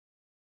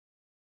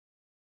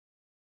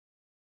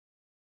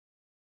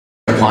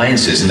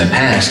appliances in the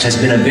past has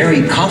been a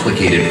very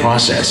complicated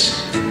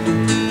process.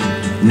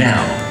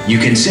 Now, you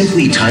can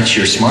simply touch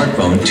your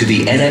smartphone to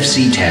the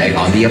NFC tag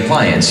on the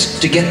appliance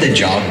to get the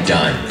job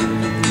done.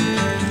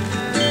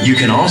 You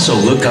can also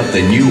look up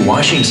the new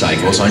washing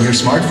cycles on your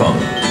smartphone.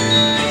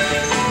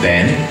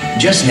 Then,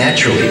 just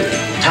naturally,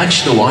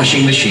 touch the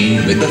washing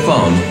machine with the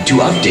phone to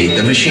update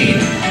the machine.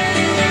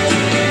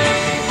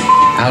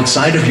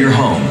 Outside of your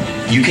home,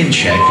 you can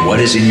check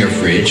what is in your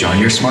fridge on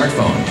your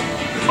smartphone,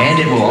 and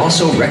it will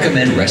also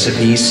recommend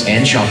recipes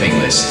and shopping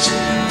lists.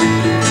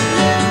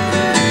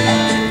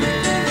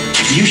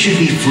 You should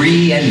be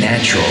free and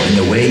natural in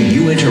the way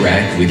you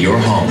interact with your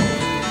home,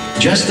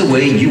 just the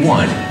way you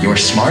want your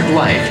smart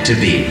life to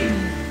be.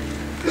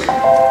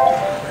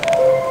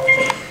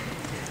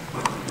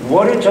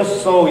 What you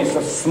just saw is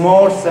a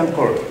small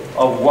sample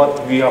of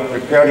what we are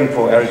preparing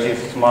for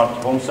LG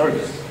Smart Home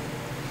Service.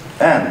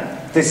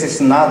 And this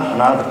is not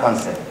another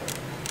concept.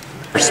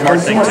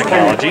 SmartThing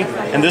technology,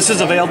 and this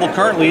is available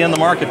currently in the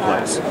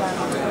marketplace.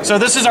 So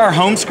this is our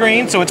home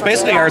screen, so it's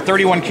basically our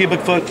 31 cubic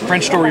foot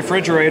French door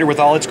refrigerator with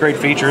all its great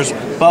features,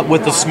 but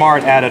with the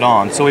smart added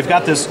on. So we've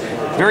got this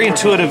very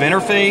intuitive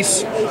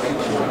interface,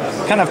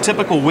 kind of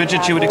typical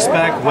widgets you would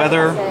expect,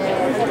 weather,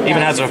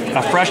 even has a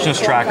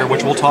freshness tracker,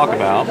 which we'll talk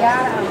about.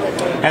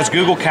 Has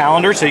Google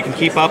Calendar, so you can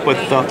keep up with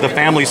the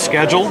family's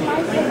schedule.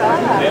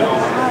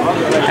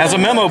 Has a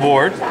memo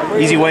board,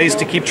 easy ways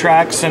to keep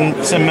tracks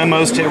and send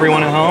memos to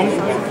everyone at home.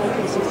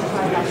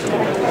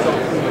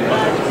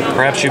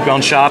 Perhaps you've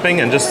gone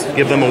shopping and just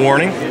give them a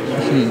warning.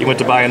 You went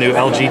to buy a new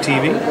LG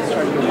TV.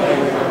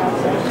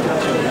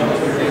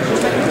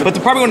 But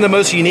probably one of the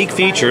most unique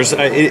features,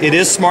 it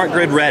is smart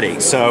grid ready.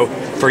 So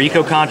for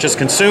eco-conscious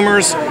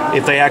consumers,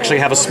 if they actually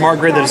have a smart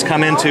grid that has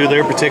come into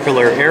their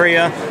particular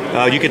area,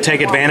 you could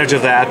take advantage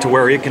of that to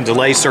where it can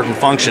delay certain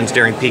functions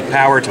during peak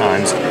power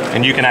times,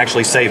 and you can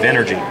actually save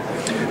energy.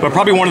 But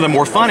probably one of the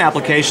more fun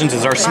applications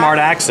is our smart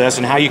access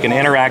and how you can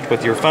interact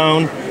with your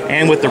phone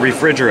and with the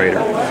refrigerator.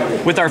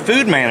 With our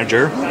food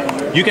manager,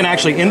 you can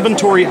actually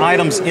inventory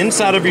items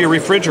inside of your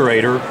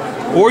refrigerator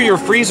or your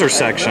freezer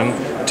section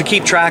to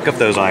keep track of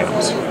those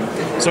items.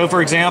 So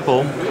for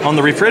example, on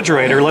the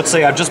refrigerator, let's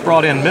say I've just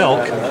brought in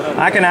milk,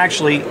 I can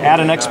actually add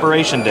an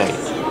expiration date.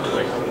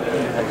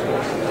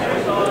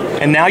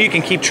 And now you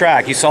can keep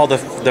track. You saw the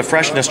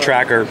freshness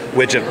tracker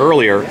widget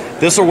earlier.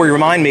 This will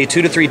remind me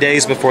 2 to 3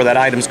 days before that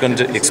item's going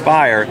to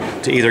expire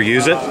to either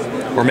use it,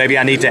 or maybe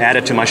I need to add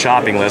it to my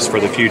shopping list for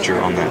the future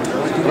on that.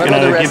 I'm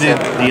going to give you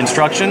the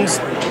instructions,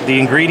 the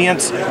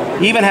ingredients,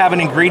 even have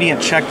an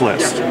ingredient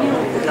checklist.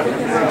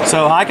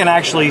 So I can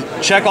actually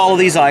check all of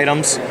these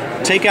items,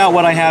 take out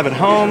what I have at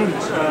home,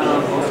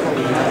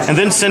 and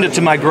then send it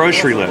to my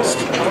grocery list.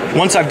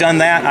 Once I've done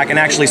that, I can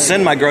actually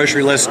send my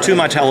grocery list to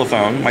my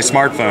telephone, my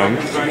smartphone,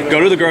 go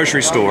to the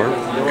grocery store,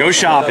 go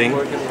shopping,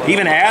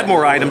 even add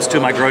more items to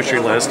my grocery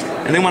list,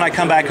 and then when I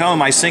come back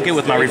home, I sync it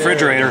with my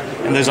refrigerator,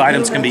 and those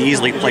items can be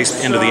easily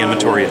placed into the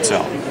inventory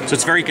itself. So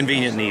it's very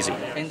convenient and easy.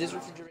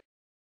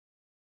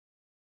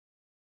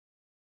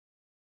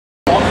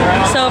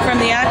 So from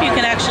the app, you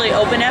can actually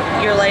open up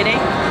your lighting